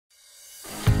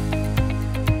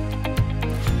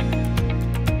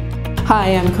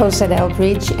Hi, I'm Cozette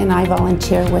Eldridge, and I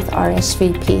volunteer with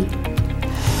RSVP.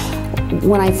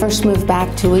 When I first moved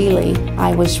back to Ely,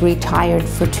 I was retired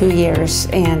for 2 years,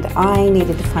 and I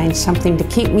needed to find something to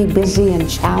keep me busy and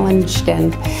challenged,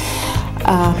 and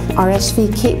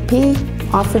RSVP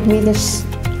offered me this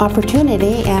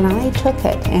opportunity, and I took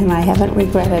it, and I haven't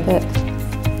regretted it.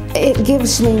 It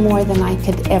gives me more than I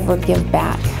could ever give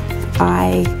back.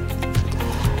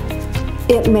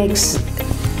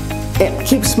 It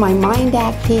keeps my mind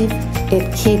active,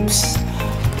 it keeps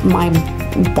my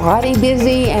body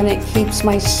busy, and it keeps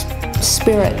my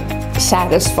spirit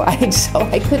satisfied, so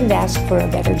I couldn't ask for a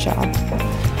better job.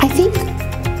 I think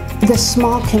the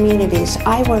small communities,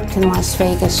 I worked in Las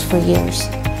Vegas for years,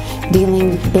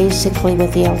 dealing basically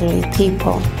with the elderly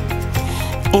people,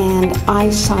 and I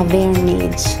saw their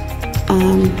needs.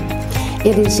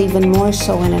 It is even more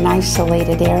so in an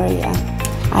isolated area.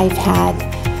 I've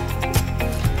had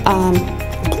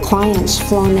clients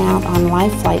flown out on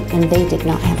life flight and they did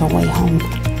not have a way home,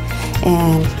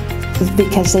 and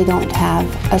because they don't have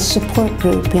a support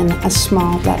group in that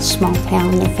small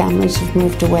town. Their families have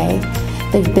moved away.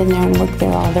 They've been there and worked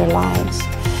there all their lives.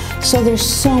 So there's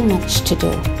so much to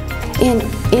do in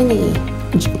any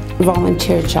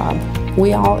volunteer job.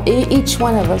 Each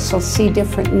one of us will see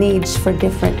different needs for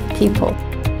different people.